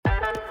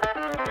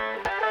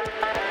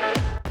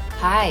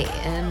Hi,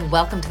 and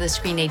welcome to the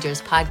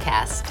Screenagers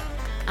podcast.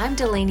 I'm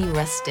Delaney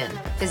Rustin,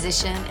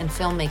 physician and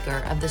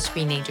filmmaker of the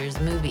Screenagers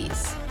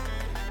movies.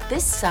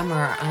 This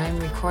summer, I'm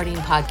recording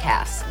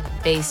podcasts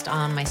based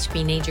on my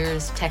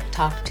Screenagers Tech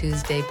Talk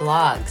Tuesday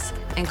blogs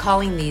and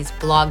calling these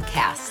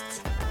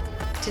blogcasts.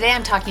 Today,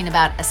 I'm talking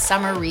about a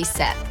summer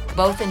reset,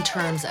 both in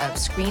terms of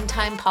screen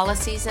time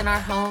policies in our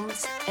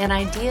homes and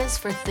ideas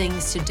for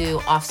things to do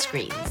off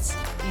screens.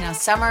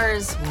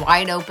 Summer's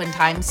wide open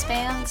time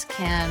spans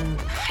can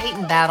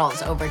heighten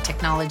battles over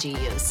technology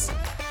use.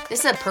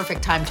 This is a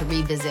perfect time to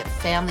revisit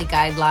family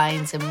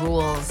guidelines and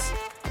rules,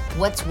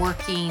 what's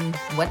working,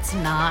 what's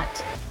not.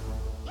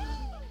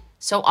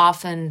 So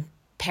often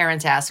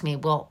parents ask me,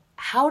 well,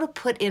 how to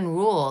put in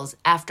rules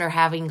after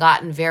having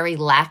gotten very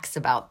lax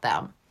about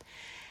them.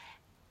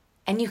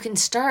 And you can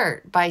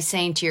start by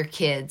saying to your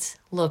kids,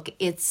 look,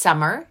 it's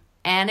summer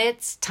and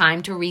it's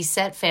time to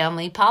reset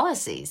family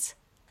policies.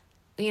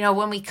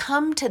 When we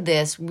come to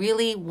this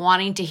really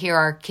wanting to hear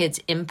our kids'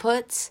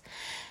 inputs,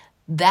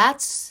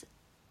 that's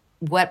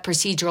what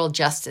procedural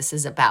justice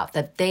is about,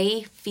 that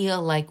they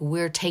feel like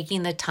we're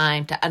taking the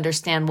time to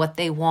understand what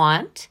they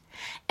want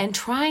and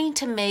trying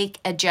to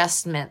make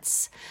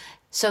adjustments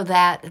so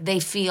that they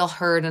feel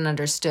heard and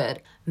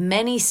understood.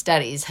 Many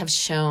studies have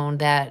shown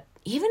that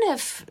even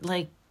if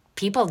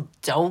people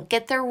don't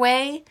get their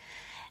way,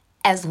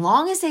 as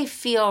long as they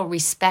feel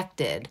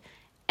respected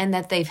and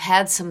that they've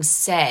had some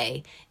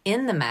say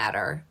in the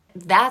matter,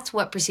 that's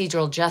what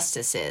procedural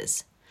justice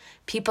is.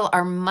 People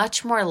are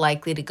much more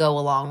likely to go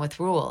along with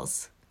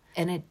rules.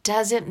 And it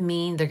doesn't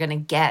mean they're going to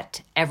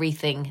get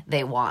everything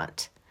they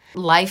want.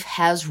 Life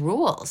has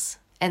rules.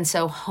 And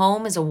so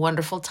home is a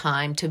wonderful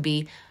time to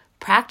be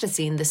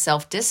practicing the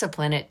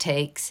self-discipline it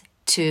takes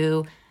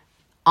to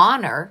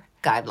honor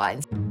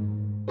guidelines.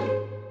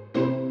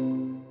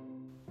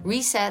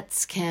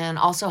 Resets can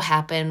also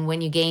happen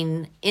when you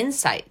gain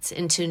insights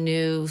into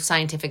new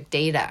scientific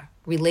data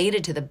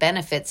related to the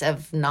benefits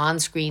of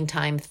non-screen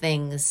time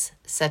things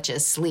such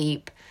as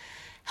sleep,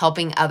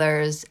 helping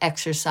others,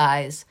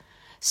 exercise.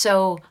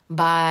 So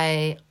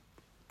by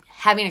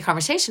having a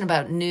conversation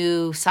about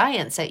new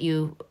science that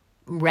you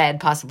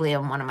read possibly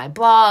on one of my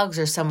blogs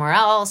or somewhere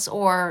else,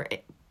 or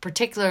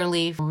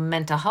particularly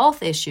mental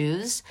health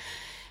issues,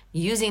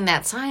 using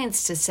that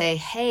science to say,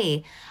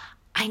 hey,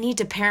 I need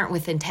to parent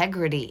with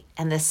integrity.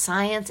 And the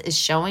science is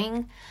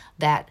showing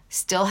that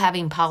still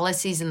having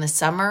policies in the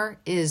summer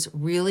is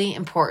really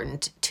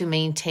important to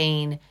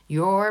maintain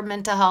your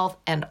mental health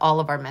and all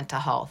of our mental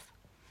health.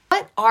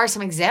 What are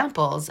some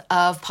examples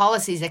of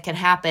policies that can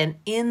happen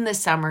in the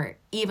summer,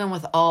 even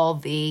with all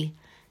the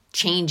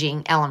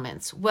changing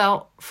elements?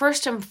 Well,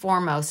 first and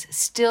foremost,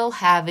 still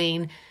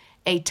having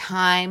a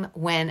time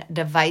when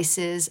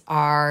devices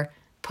are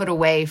put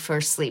away for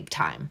sleep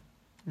time.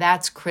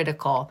 That's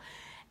critical.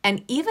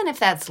 And even if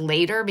that's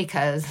later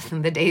because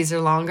the days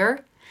are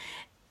longer,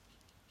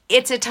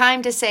 it's a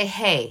time to say,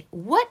 hey,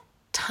 what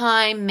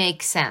time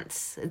makes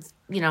sense?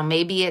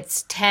 Maybe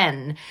it's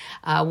 10.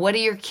 What do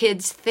your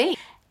kids think?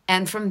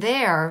 And from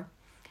there,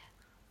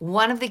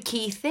 one of the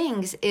key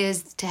things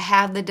is to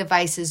have the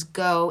devices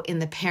go in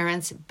the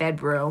parent's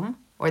bedroom,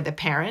 or the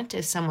parent,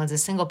 if someone's a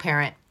single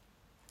parent,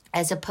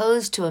 as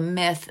opposed to a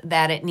myth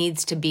that it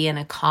needs to be in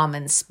a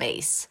common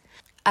space.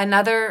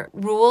 Another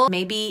rule,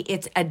 maybe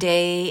it's a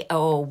day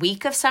or a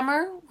week of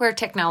summer where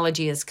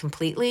technology is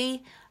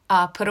completely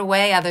put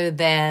away other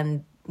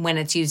than when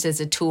it's used as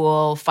a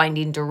tool,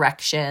 finding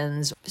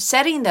directions.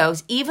 Setting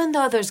those, even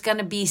though there's going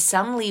to be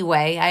some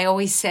leeway, I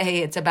always say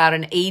it's about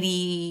an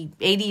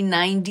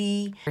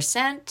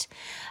 80-90%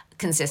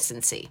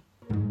 consistency.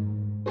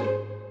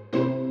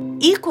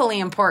 Equally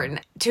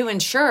important to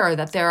ensure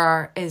that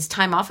there is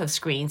time off of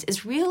screens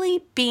is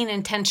really being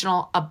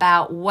intentional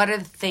about what are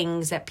the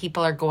things that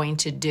people are going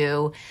to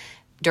do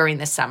during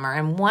the summer.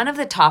 And one of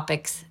the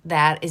topics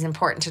that is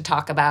important to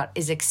talk about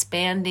is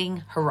expanding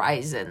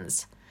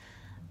horizons,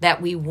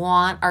 that we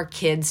want our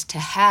kids to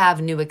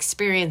have new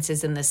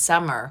experiences in the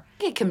summer.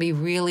 It can be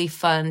really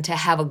fun to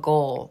have a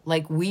goal.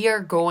 Like, we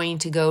are going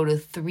to go to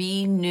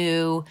 3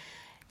 new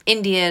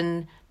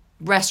Indian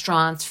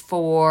restaurants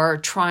for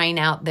trying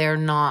out their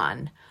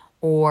naan,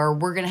 or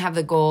we're going to have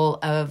the goal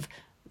of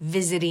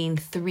visiting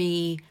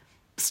 3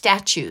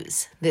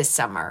 statues this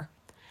summer.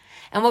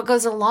 And what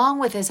goes along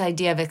with this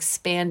idea of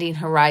expanding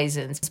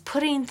horizons is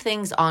putting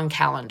things on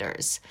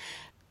calendars.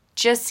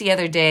 Just the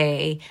other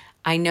day,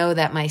 I know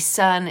that my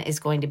son is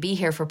going to be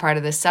here for part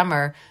of the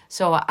summer,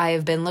 so I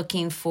have been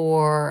looking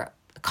for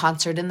a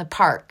concert in the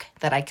park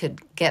that I could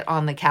get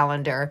on the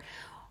calendar.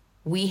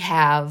 We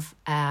have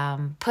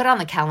put on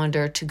the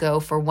calendar to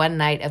go for one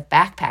night of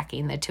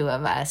backpacking, the 2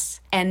 of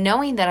us. And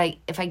knowing that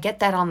if I get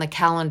that on the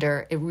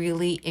calendar, it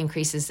really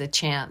increases the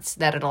chance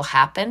that it'll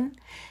happen.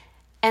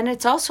 And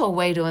it's also a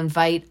way to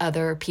invite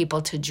other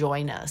people to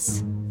join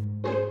us.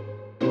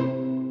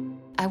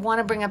 I want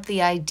to bring up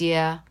the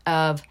idea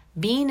of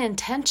being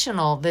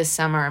intentional this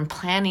summer and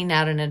planning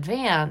out in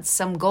advance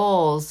some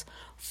goals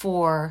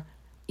for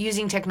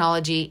using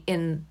technology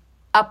in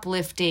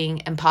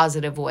uplifting and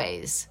positive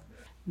ways.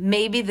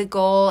 Maybe the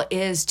goal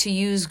is to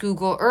use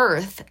Google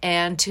Earth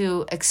and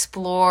to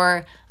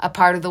explore a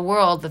part of the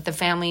world that the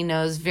family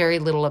knows very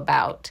little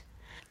about.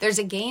 There's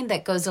a game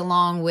that goes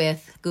along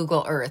with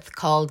Google Earth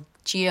called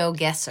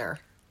GeoGuessr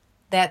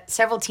that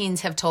several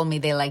teens have told me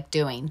they like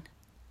doing.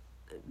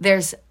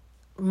 There's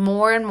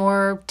more and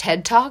more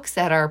TED Talks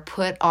that are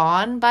put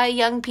on by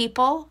young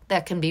people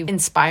that can be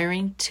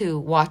inspiring to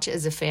watch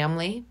as a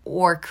family,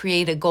 or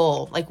create a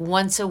goal. Like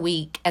once a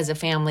week as a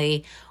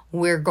family,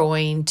 we're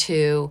going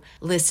to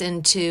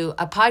listen to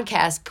a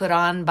podcast put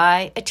on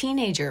by a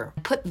teenager.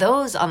 Put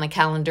those on the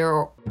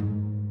calendar.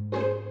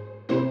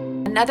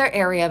 Another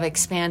area of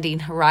expanding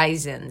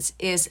horizons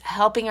is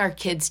helping our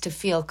kids to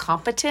feel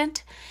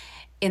competent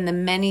in the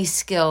many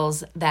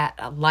skills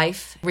that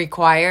life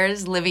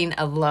requires. Living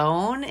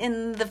alone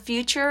in the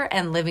future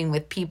and living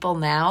with people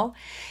now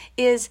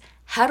is,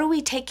 how do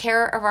we take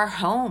care of our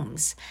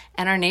homes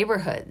and our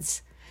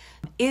neighborhoods?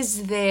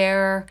 Is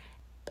there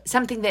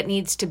something that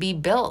needs to be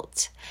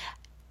built?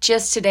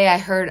 Just today I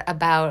heard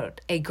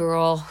about a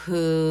girl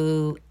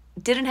who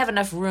didn't have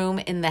enough room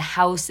in the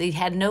house. They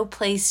had no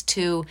place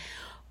to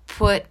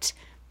put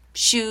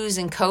shoes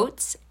and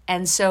coats,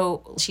 and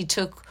so she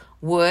took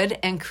wood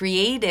and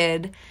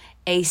created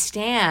a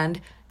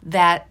stand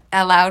that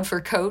allowed for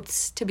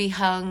coats to be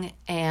hung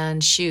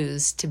and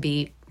shoes to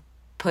be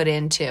put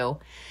into.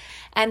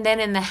 And then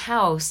in the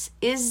house,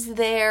 is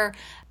there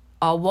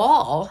a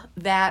wall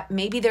that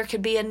maybe there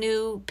could be a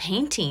new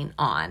painting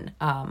on?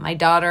 My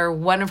daughter,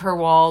 one of her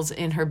walls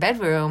in her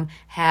bedroom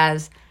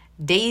has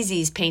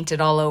daisies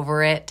painted all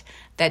over it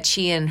that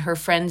she and her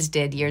friends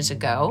did years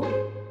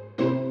ago.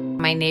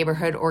 My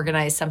neighborhood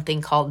organized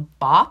something called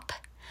BOP,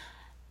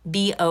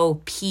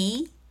 BOP,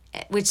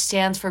 which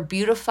stands for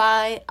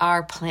Beautify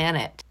Our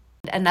Planet.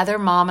 Another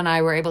mom and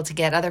I were able to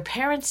get other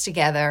parents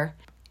together.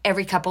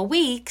 Every couple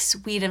weeks,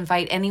 we'd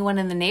invite anyone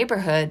in the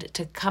neighborhood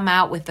to come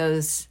out with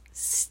those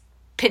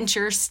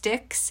pincher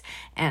sticks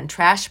and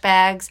trash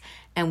bags,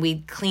 and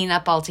we'd clean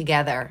up all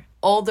together.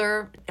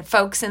 Older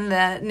folks in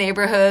the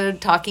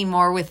neighborhood talking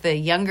more with the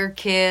younger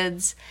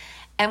kids,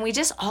 and we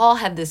just all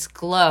had this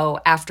glow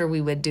after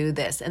we would do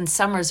this. And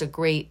summer's a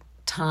great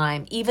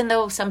time. Even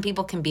though some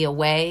people can be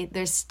away,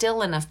 there's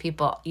still enough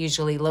people,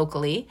 usually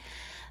locally,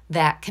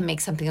 that can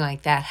make something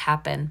like that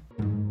happen.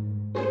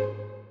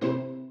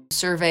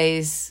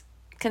 Surveys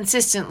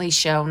consistently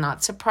show,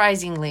 not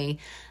surprisingly,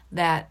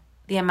 that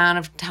the amount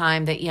of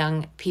time that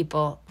young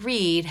people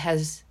read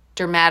has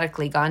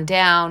dramatically gone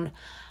down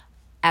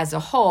as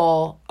a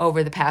whole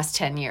over the past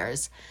 10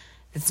 years.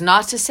 It's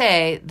not to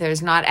say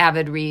there's not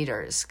avid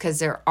readers, because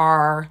there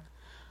are,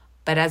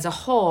 but as a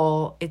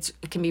whole, it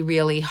can be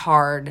really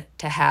hard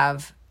to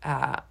have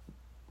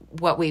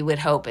what we would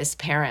hope as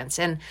parents.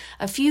 And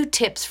a few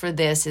tips for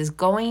this is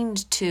going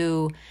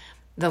to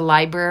the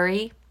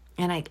library,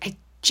 and I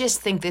just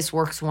think this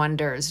works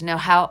wonders. No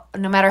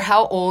matter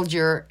how old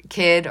your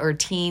kid or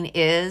teen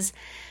is,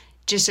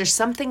 just there's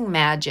something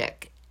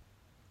magic.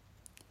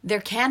 There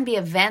can be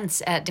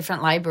events at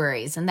different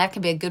libraries, and that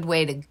can be a good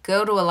way to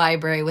go to a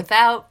library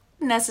without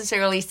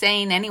necessarily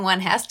saying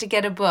anyone has to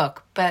get a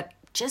book, but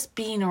just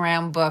being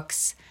around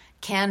books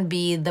can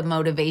be the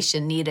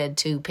motivation needed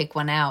to pick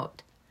one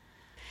out.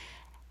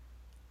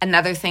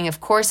 Another thing, of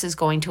course, is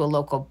going to a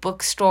local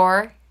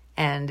bookstore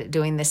and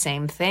doing the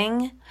same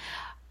thing.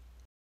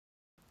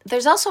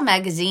 There's also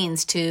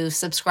magazines to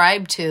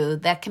subscribe to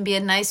that can be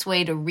a nice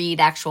way to read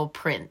actual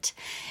print.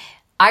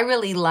 I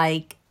really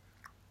like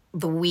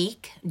The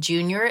Week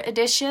Junior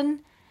edition.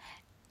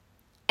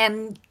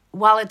 And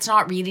while it's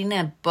not reading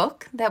a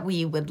book that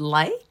we would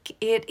like,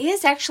 it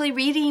is actually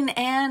reading,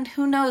 and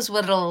who knows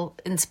what it'll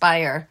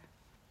inspire.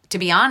 To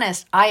be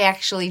honest, I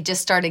actually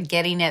just started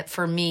getting it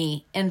for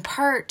me, in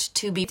part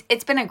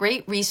it's been a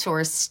great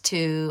resource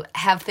to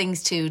have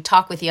things to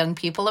talk with young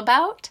people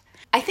about.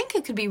 I think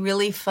it could be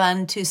really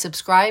fun to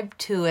subscribe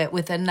to it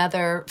with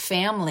another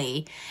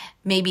family,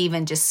 maybe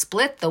even just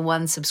split the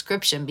one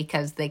subscription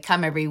because they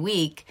come every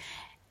week,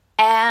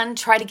 and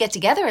try to get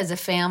together as a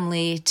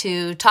family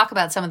to talk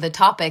about some of the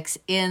topics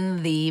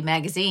in the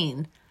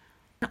magazine.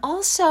 And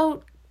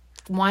also,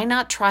 why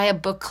not try a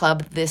book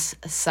club this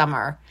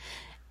summer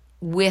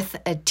with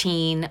a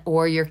teen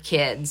or your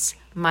kids?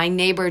 My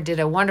neighbor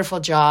did a wonderful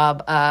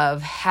job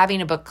of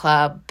having a book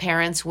club,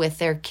 parents with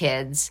their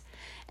kids,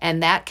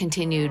 and that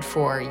continued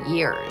for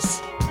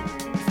years.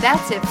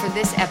 That's it for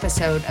this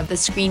episode of the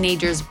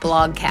Screenagers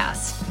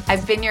blogcast.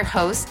 I've been your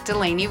host,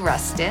 Delaney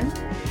Rustin,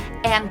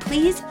 and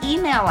please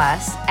email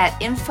us at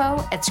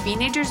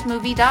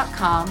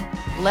info@screenagersmovie.com.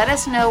 Let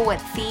us know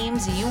what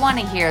themes you want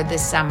to hear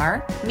this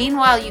summer.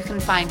 Meanwhile, you can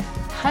find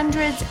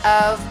hundreds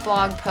of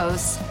blog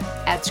posts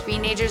at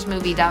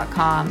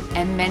screenagersmovie.com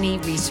and many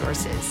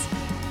resources.